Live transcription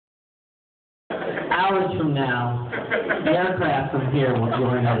hours from now, aircraft from here will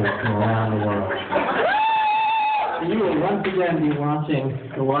join others from around the world. You will once again be launching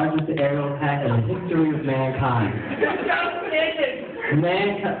the largest aerial attack in the history of mankind.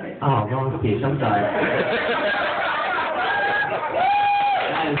 Oh, wrong speech. I'm sorry.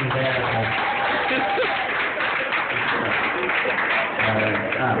 That is embarrassing.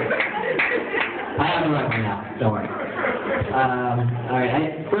 I have the right one now. Don't worry. All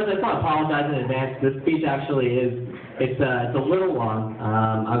right. First, I just want to apologize in advance. This speech actually it's a little long.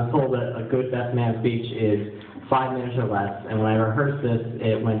 I was told that a good best man speech is 5 minutes or less, and when I rehearsed this,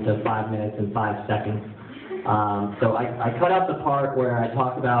 it went to 5 minutes and 5 seconds. So I cut out the part where I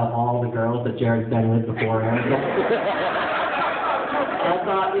talk about all the girls that Jared's been with before. I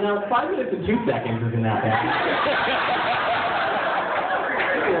thought, 5 minutes and 2 seconds isn't that bad.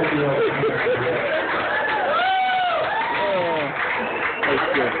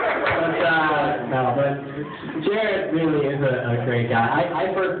 But Jared really is a great guy.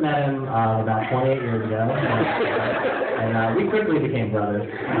 I first met him about 28 years ago, and we quickly became brothers.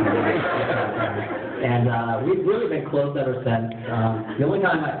 And we've really been close ever since. The only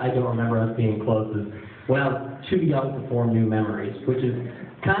time I don't remember us being close is when I was too young to form new memories, which is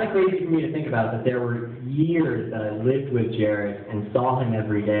kind of crazy for me to think about, that there were years that I lived with Jared and saw him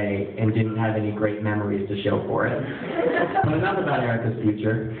every day and didn't have any great memories to show for it. But enough about Erica's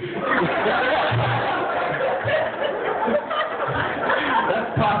future.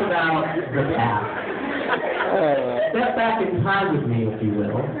 Let's talk about the past. Step back in time with me, if you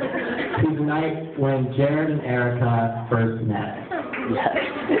will, to the night when Jared and Erica first met.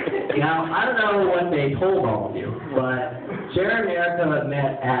 Now, I don't know what they told all of you, but Jared and Erica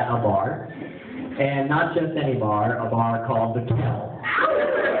met at a bar, and not just any bar, a bar called the Kell.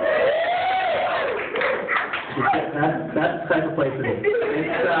 That's the type of place it is.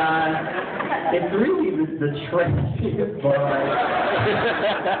 It's really the trendiest bar,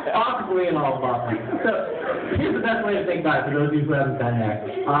 possibly in all of Boston. So here's the best way to think about it for those of you who haven't been there.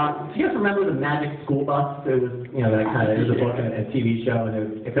 Do you guys remember the Magic School Bus? It was, that kind of, it was a book and a TV show, and it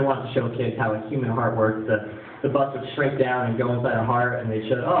was, if they wanted to show kids how a human heart works, the bus would shrink down and go inside a heart, and they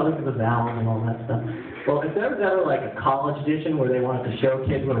showed, oh, look at the valves and all that stuff. Well, if there was ever like a college edition where they wanted to show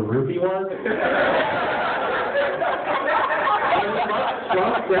kids what a rupee was,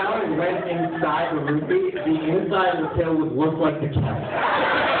 shrunk down and went inside the rupee, the inside of the pill would look like the Kell.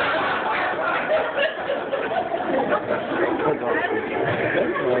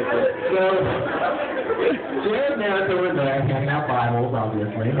 So, Jared and Erica were there, handing out Bibles,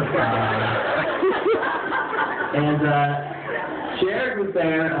 obviously. And Jared was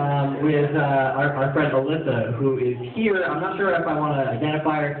there with our friend Alyssa, who is here. I'm not sure if I want to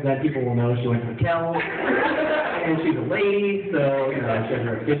identify her, because then people will know she went to the Kell. And she's a lady, so,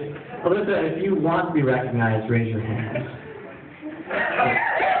 Alyssa, if you want to be recognized, raise your hand.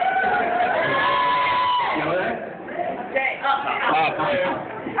 You know that?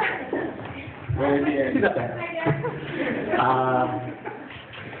 She's up there.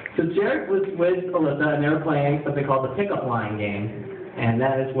 So Jared was with Alyssa, and they were playing something called the pickup line game. And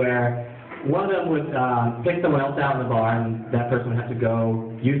that is where one of them would pick someone else out in the bar, and that person would have to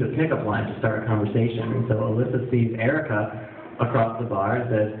go use a pickup line to start a conversation. And so Alyssa sees Erica across the bar and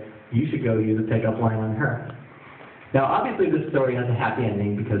says, you should go use a pickup line on her. Now, obviously, this story has a happy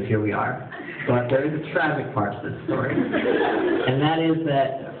ending because here we are. But there is a tragic part to this story. And that is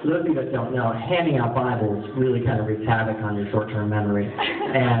that, for those of you that don't know, handing out Bibles really kind of wreaks havoc on your short-term memory.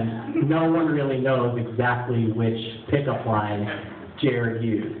 And no one really knows exactly which pickup line Jared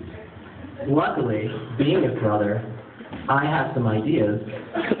used. Luckily, being his brother, I have some ideas of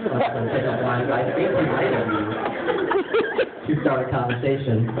some pickup lines I think he might have used to start a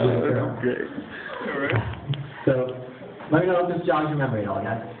conversation with a girl. So, let me know if this jogs your memory at all,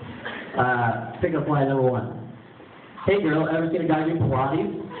 guys. Pickup line number 1. Hey girl, ever seen a guy do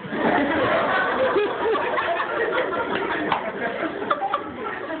Pilates?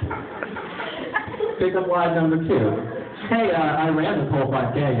 Pickup line number 2. Hey, I ran this whole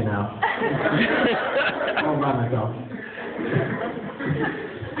 5K, all by myself.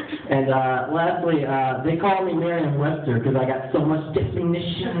 And lastly, they call me Merriam-Webster because I got so much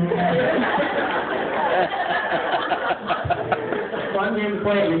definition. Fun game to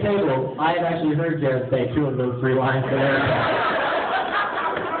play at your table. I have actually heard Jared say 2 of those 3 lines there.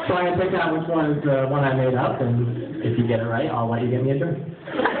 So I'm going to pick out which one is the one I made up, and if you get it right, I'll let you give me a drink.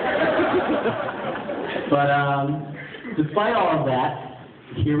 But despite all of that,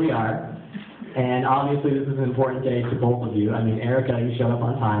 here we are. And obviously this is an important day to both of you. I mean, Erica, you showed up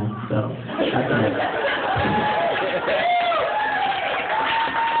on time, so that's it.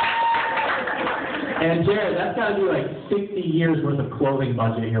 And Jared, that's got to be like 60 years worth of clothing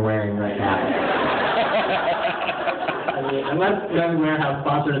budget you're wearing right now. I mean, unless Men's Warehouse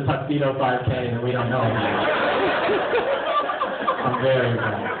sponsored a tuxedo 5K and we don't know about. I'm very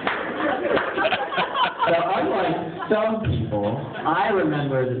impressed. So unlike some people, I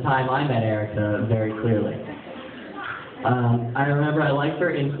remember the time I met Erica very clearly. I remember I liked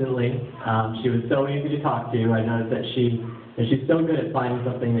her instantly. She was so easy to talk to. I noticed that she's so good at finding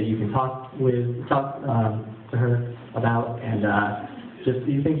something that you can talk to her about, and just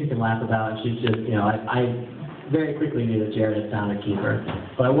these things you can laugh about. And she's just, you know, I very quickly knew that Jared had found a keeper,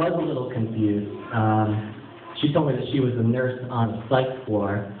 but I was a little confused. She told me that she was a nurse on a psych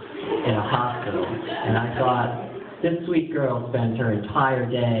floor in a hospital, and I thought, this sweet girl spends her entire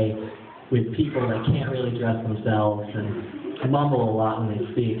day with people that can't really dress themselves and mumble a lot when they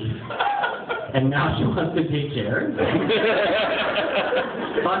speak. And now she wants to take Jared?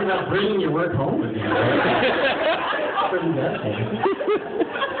 Talking about bringing your work home with you. Pretty devastating.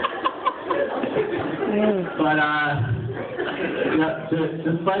 But,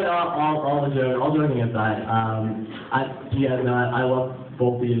 despite all joking aside, you guys know I love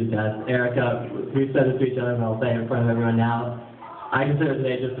both of you to death. Erica, we've said this to each other, but I'll say it in front of everyone now. I consider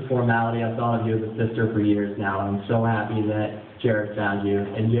today just a formality. I've thought of you as a sister for years now. I'm so happy that Jared found you.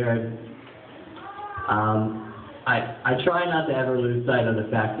 And Jared, I try not to ever lose sight of the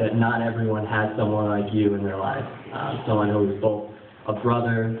fact that not everyone has someone like you in their life. Someone who's both a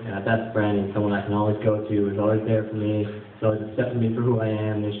brother and a best friend and someone I can always go to, who's always there for me, who's always accepted me for who I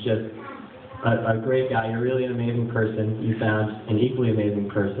am. It's just a great guy. You're really an amazing person. You found an equally amazing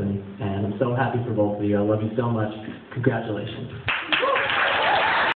person. And I'm so happy for both of you. I love you so much. Congratulations.